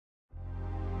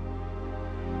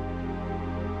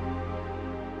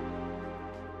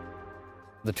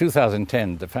The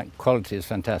 2010, the quality is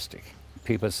fantastic.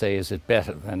 People say, is it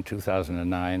better than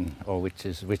 2009, or which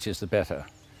is the better?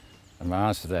 And my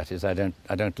answer to that is I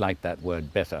don't like that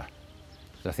word better.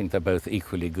 I think they're both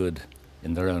equally good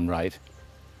in their own right.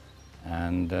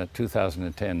 And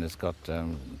 2010 has got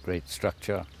great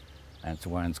structure, and it's a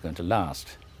wine that's going to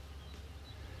last.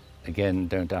 Again,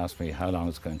 don't ask me how long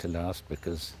it's going to last,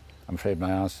 because I'm afraid my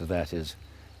answer to that is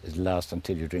last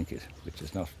until you drink it, which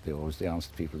is not always the answer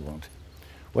people want.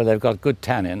 Well, they've got good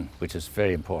tannin, which is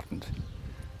very important,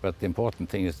 but the important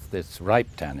thing is that it's ripe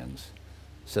tannins,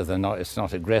 so it's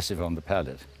not aggressive on the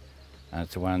palate, and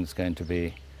it's a wine that's going to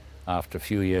be, after a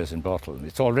few years in bottle,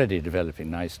 it's already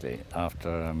developing nicely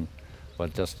after well,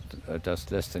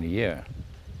 just less than a year.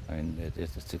 I mean,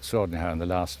 it's extraordinary how in the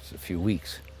last few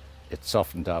weeks it's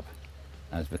softened up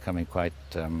and it's becoming quite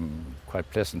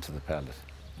pleasant to the palate.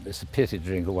 It's a pity to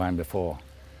drink a wine before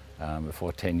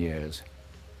 10 years.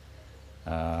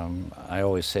 I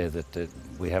always say that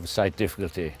we have a slight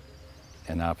difficulty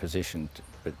in our position,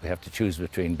 but we have to choose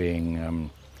between being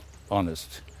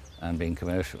honest and being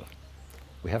commercial.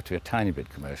 We have to be a tiny bit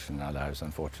commercial in our lives,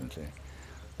 unfortunately.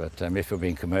 But if you're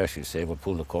being commercial, you say, well,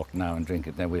 pull the cork now and drink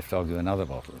it, then we have to argue another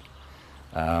bottle.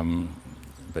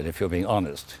 But if you're being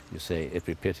honest, you say, it'd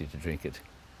be a pity to drink it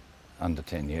under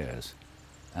 10 years.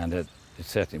 And it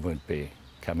certainly won't be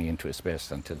coming into its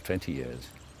best until 20 years.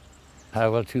 How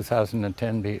will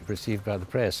 2010 be received by the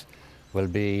press? Will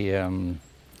be, I'm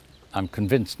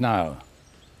convinced now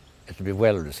it'll be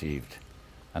well received.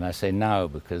 And I say now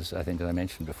because I think, as I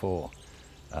mentioned before,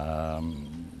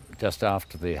 just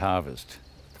after the harvest,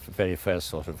 the very first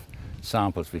sort of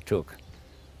samples we took,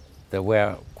 there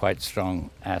were quite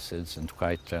strong acids and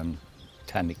quite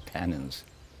tannic tannins,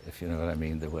 if you know what I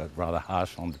mean. They were rather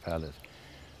harsh on the palate.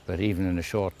 But even in a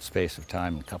short space of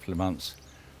time, a couple of months,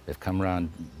 they've come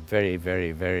around very,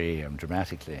 very, very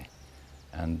dramatically,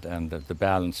 and the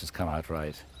balance has come out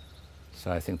right.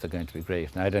 So I think they're going to be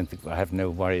great. And I have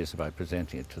no worries about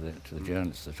presenting it to the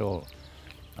journalists at all.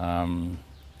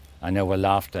 I know we're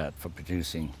laughed at for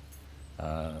producing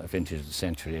a vintage of the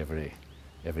century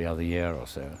every other year or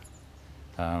so.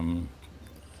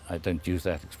 I don't use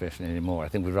that expression anymore. I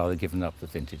think we've rather given up the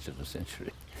vintage of the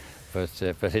century. But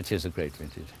it is a great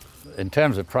vintage. In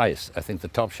terms of price, I think the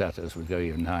top chateaus would go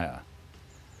even higher,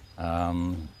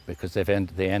 because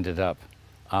they ended up,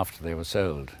 after they were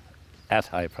sold, at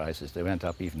high prices, they went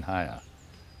up even higher.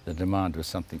 The demand was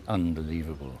something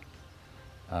unbelievable.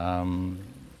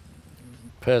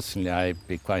 Personally, I'd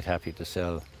be quite happy to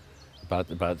sell about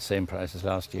the same price as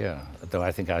last year, though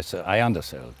I think I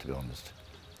undersold, to be honest.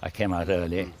 I came out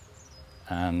early,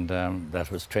 and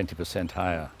that was 20%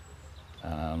 higher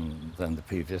than the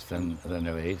previous, than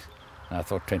 08. And I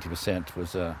thought 20%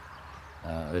 was a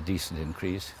decent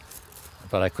increase,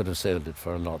 but I could have sold it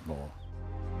for a lot more.